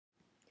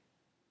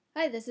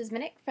Hi, this is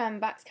Monique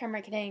from Boxcar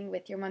Marketing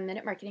with your 1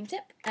 minute marketing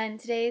tip. And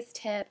today's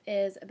tip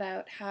is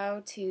about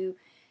how to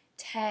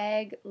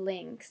tag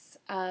links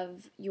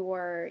of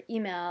your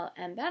email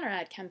and banner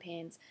ad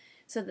campaigns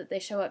so that they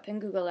show up in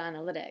Google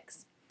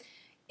Analytics.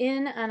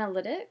 In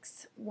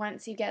Analytics,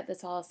 once you get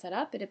this all set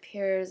up, it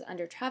appears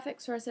under traffic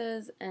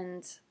sources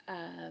and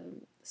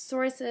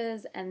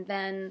sources and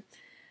then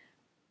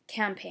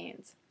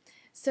campaigns.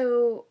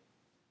 So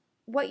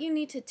what you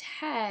need to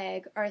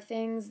tag are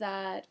things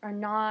that are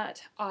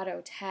not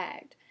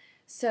auto-tagged.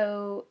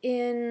 So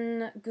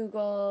in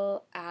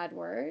Google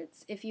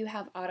AdWords, if you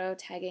have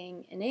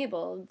auto-tagging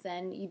enabled,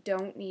 then you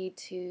don't need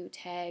to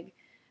tag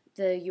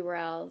the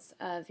URLs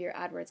of your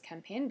AdWords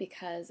campaign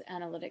because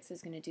Analytics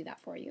is going to do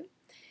that for you.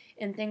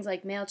 In things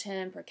like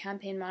MailChimp or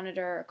Campaign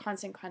Monitor or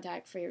Constant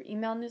Contact for your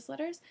email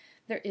newsletters,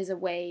 there is a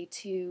way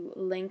to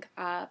link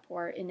up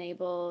or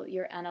enable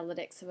your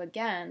analytics so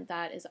again,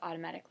 that is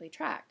automatically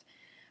tracked.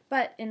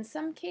 But in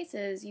some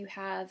cases, you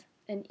have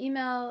an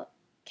email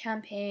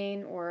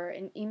campaign or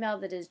an email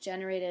that is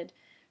generated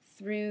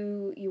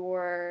through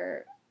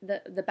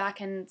the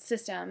backend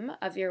system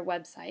of your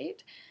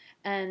website,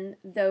 and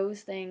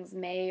those things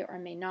may or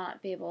may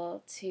not be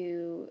able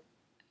to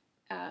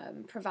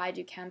provide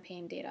you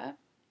campaign data.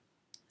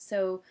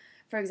 So,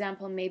 for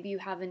example, maybe you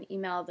have an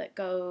email that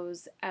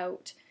goes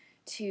out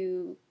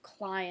to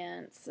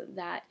clients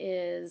that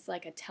is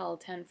like a tell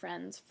 10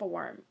 friends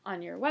form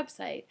on your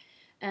website,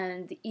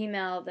 and the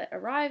email that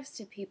arrives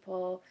to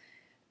people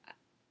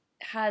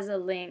has a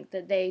link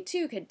that they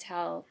too could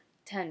tell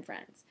 10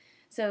 friends.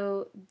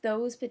 So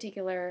those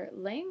particular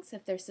links,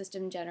 if they're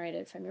system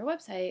generated from your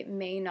website,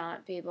 may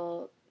not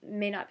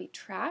be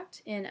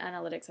tracked in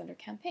analytics under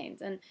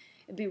campaigns. And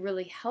it'd be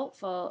really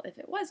helpful if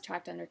it was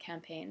tracked under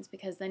campaigns,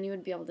 because then you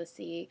would be able to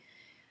see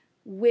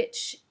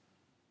which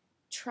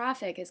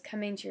traffic is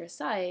coming to your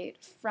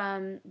site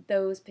from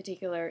those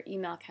particular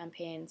email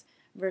campaigns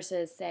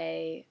versus,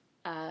 say,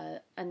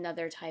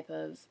 another type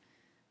of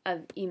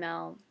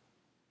email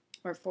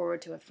or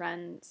forward to a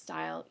friend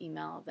style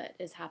email that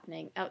is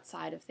happening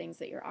outside of things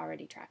that you're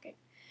already tracking.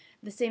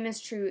 The same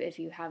is true if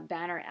you have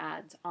banner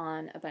ads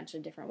on a bunch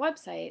of different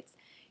websites.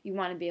 You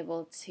want to be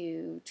able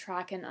to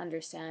track and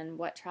understand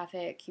what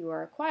traffic you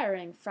are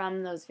acquiring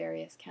from those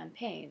various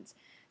campaigns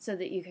so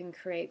that you can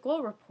create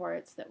goal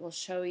reports that will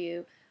show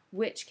you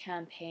which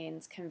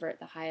campaigns convert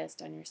the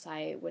highest on your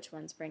site, which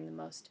ones bring the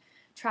most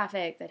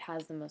traffic that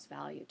has the most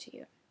value to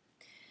you.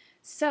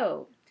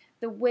 So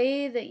the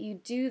way that you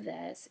do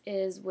this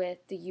is with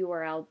the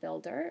URL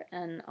builder,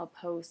 and I'll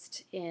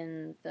post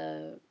in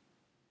the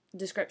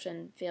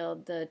description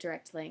field the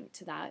direct link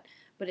to that,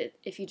 but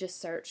if you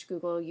just search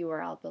Google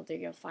URL builder,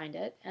 you'll find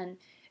it, and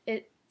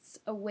it's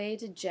a way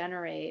to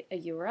generate a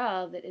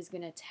URL that is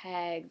going to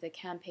tag the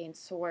campaign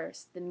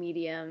source, the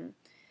medium,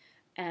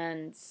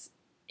 and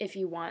if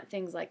you want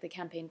things like the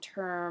campaign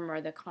term or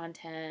the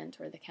content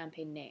or the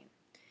campaign name.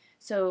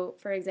 So,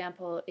 for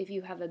example, if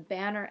you have a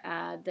banner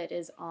ad that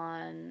is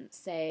on,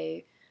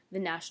 say, the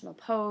National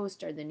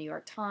Post or the New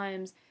York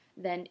Times,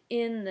 then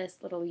in this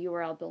little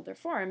URL builder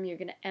form, you're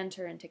going to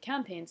enter into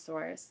campaign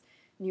source,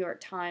 New York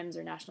Times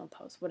or National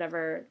Post,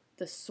 whatever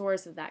the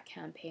source of that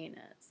campaign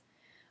is.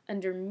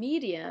 Under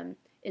medium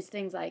is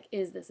things like,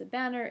 is this a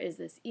banner, is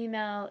this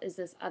email, is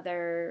this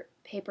other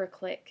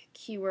pay-per-click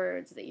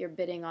keywords that you're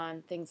bidding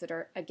on, things that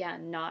are,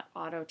 again, not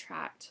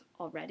auto-tracked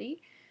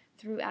already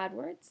through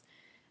AdWords.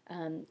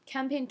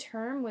 Campaign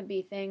term would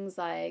be things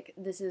like,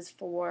 this is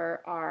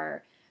for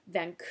our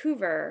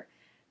Vancouver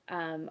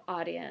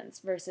audience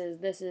versus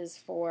this is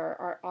for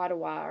our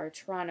Ottawa or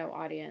Toronto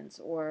audience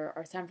or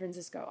our San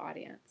Francisco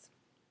audience.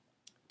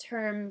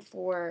 Term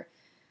for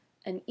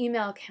an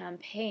email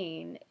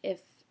campaign,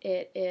 if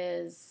it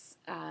is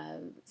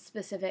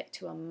specific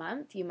to a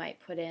month, you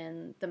might put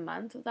in the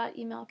month of that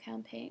email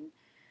campaign.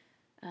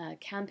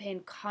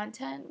 Campaign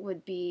content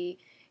would be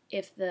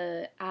if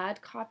the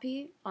ad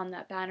copy on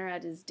that banner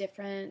ad is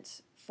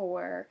different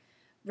for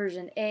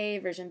version A,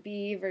 version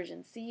B,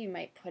 version C, you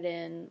might put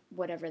in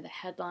whatever the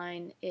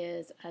headline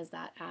is as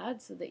that ad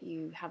so that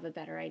you have a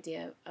better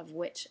idea of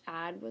which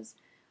ad was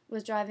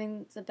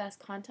driving the best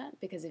content,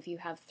 because if you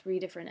have 3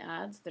 different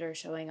ads that are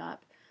showing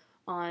up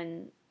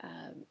on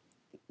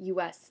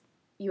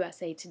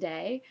USA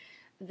Today,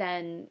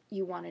 then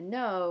you want to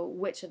know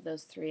which of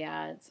those 3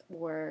 ads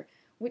or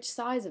which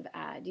size of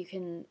ad. You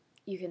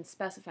can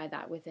specify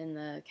that within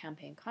the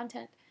campaign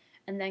content.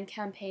 And then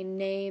campaign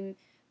name,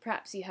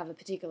 perhaps you have a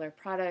particular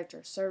product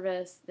or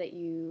service that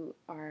you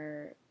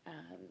are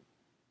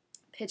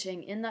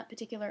pitching in that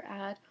particular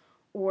ad,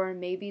 or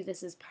maybe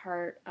this is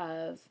part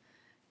of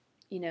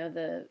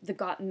the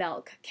Got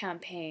Milk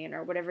campaign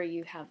or whatever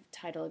you have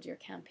titled your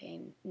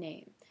campaign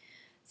name.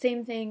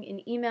 Same thing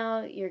in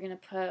email, you're going to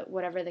put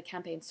whatever the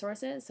campaign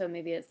source is, so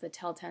maybe it's the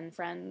Tell 10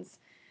 Friends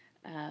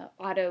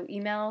auto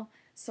email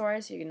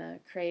source, you're going to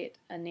create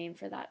a name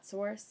for that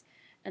source,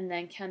 and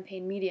then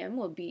campaign medium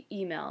will be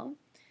email,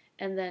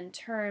 and then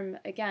term,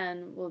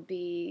 again, will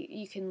be,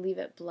 you can leave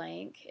it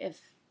blank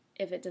if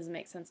it doesn't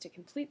make sense to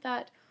complete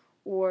that,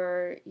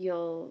 or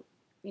you'll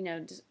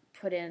just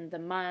put in the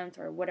month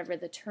or whatever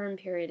the term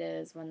period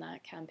is when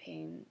that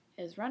campaign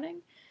is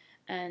running,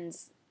 and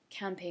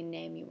campaign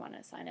name, you want to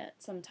assign it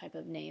some type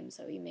of name,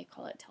 so you may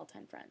call it Tell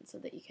 10 Friends, so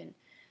that you can,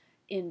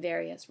 in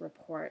various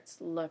reports,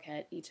 look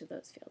at each of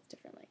those fields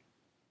differently.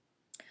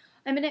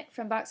 I'm Monique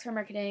from Boxcar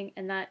Marketing,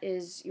 and that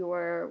is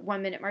your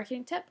 1-minute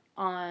marketing tip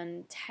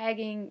on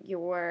tagging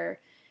your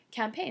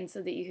campaign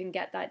so that you can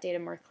get that data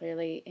more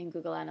clearly in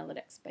Google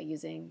Analytics by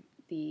using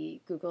the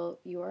Google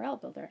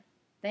URL Builder.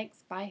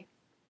 Thanks, bye.